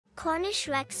Cornish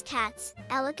Rex cats,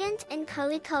 elegant and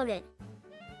curly-coated.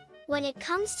 When it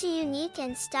comes to unique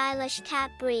and stylish cat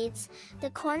breeds,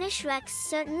 the Cornish Rex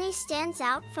certainly stands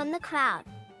out from the crowd.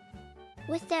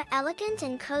 With their elegant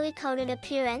and curly-coated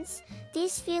appearance,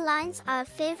 these felines are a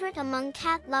favorite among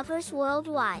cat lovers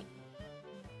worldwide.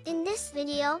 In this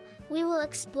video, we will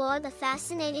explore the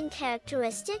fascinating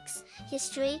characteristics,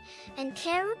 history, and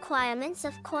care requirements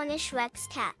of Cornish Rex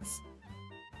cats.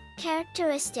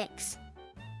 Characteristics.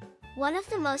 One of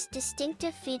the most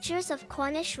distinctive features of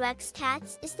Cornish Rex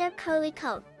cats is their curly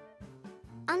coat.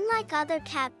 Unlike other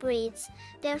cat breeds,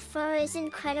 their fur is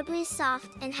incredibly soft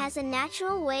and has a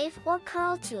natural wave or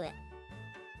curl to it.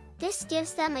 This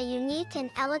gives them a unique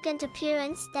and elegant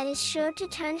appearance that is sure to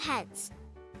turn heads.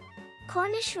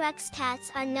 Cornish Rex cats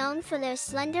are known for their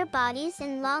slender bodies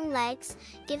and long legs,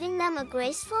 giving them a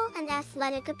graceful and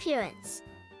athletic appearance.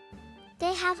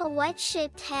 They have a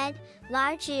wedge-shaped head,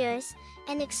 large ears,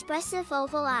 and expressive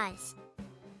oval eyes.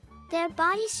 Their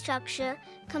body structure,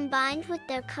 combined with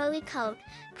their curly coat,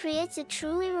 creates a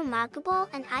truly remarkable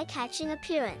and eye-catching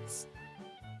appearance.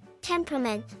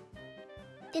 Temperament.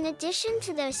 In addition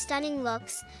to their stunning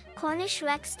looks, Cornish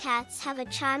Rex cats have a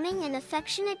charming and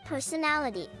affectionate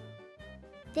personality.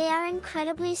 They are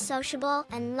incredibly sociable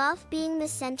and love being the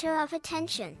center of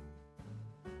attention.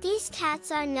 These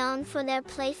cats are known for their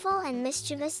playful and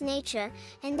mischievous nature,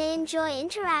 and they enjoy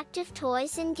interactive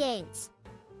toys and games.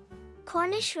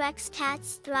 Cornish Rex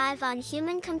cats thrive on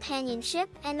human companionship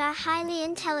and are highly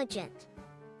intelligent.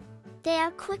 They are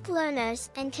quick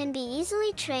learners and can be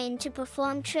easily trained to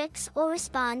perform tricks or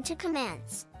respond to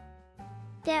commands.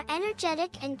 Their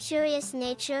energetic and curious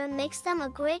nature makes them a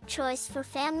great choice for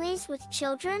families with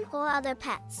children or other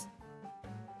pets.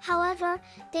 However,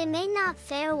 they may not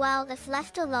fare well if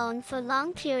left alone for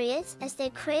long periods, as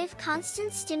they crave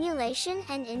constant stimulation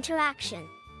and interaction.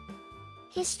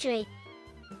 History.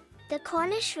 The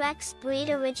Cornish Rex breed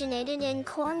originated in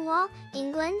Cornwall,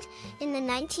 England, in the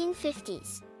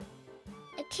 1950s.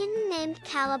 A kitten named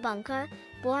Calico,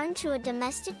 born to a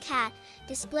domestic cat,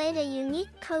 displayed a unique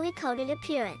curly-coated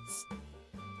appearance.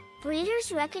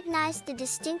 Breeders recognized the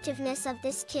distinctiveness of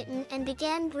this kitten and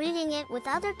began breeding it with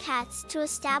other cats to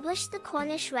establish the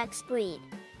Cornish Rex breed.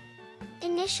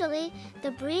 Initially,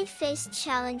 the breed faced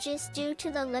challenges due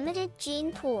to the limited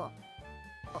gene pool.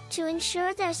 To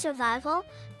ensure their survival,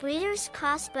 breeders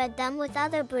crossbred them with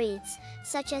other breeds,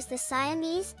 such as the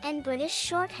Siamese and British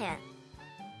Shorthair.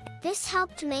 This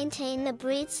helped maintain the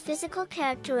breed's physical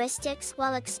characteristics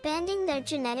while expanding their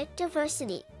genetic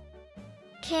diversity.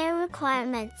 Care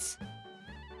requirements.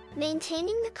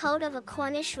 Maintaining the coat of a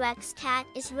Cornish Rex cat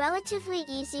is relatively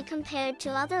easy compared to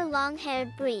other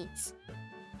long-haired breeds.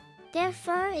 Their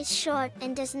fur is short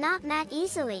and does not mat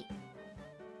easily.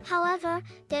 However,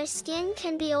 their skin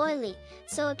can be oily,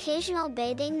 so occasional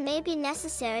bathing may be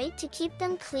necessary to keep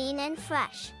them clean and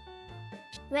fresh.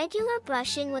 Regular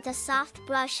brushing with a soft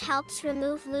brush helps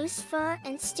remove loose fur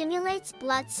and stimulates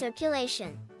blood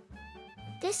circulation.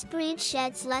 This breed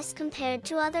sheds less compared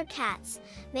to other cats,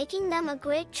 making them a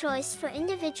great choice for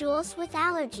individuals with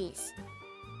allergies.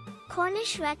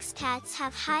 Cornish Rex cats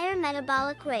have higher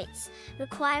metabolic rates,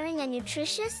 requiring a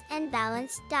nutritious and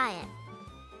balanced diet.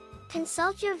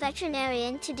 Consult your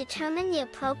veterinarian to determine the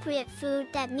appropriate food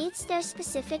that meets their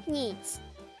specific needs.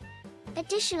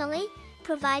 Additionally,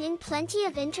 providing plenty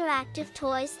of interactive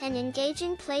toys and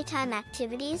engaging playtime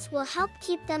activities will help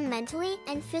keep them mentally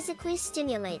and physically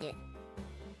stimulated.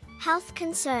 Health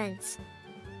concerns.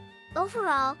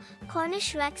 Overall,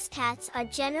 Cornish Rex cats are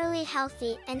generally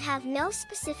healthy and have no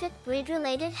specific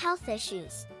breed-related health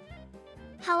issues.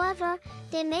 However,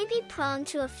 they may be prone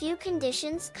to a few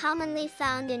conditions commonly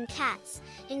found in cats,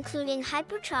 including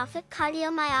hypertrophic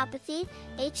cardiomyopathy,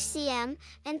 HCM,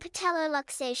 and patellar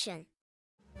luxation.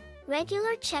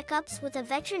 Regular checkups with a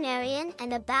veterinarian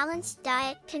and a balanced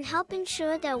diet can help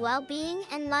ensure their well-being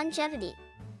and longevity.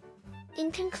 In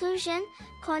conclusion,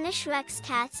 Cornish Rex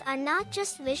cats are not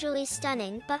just visually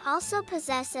stunning but also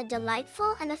possess a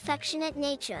delightful and affectionate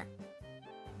nature.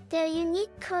 Their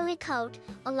unique curly coat,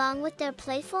 along with their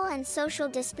playful and social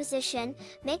disposition,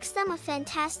 makes them a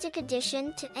fantastic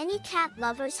addition to any cat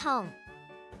lover's home.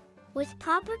 With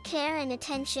proper care and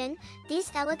attention,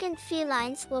 these elegant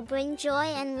felines will bring joy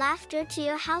and laughter to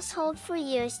your household for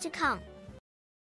years to come.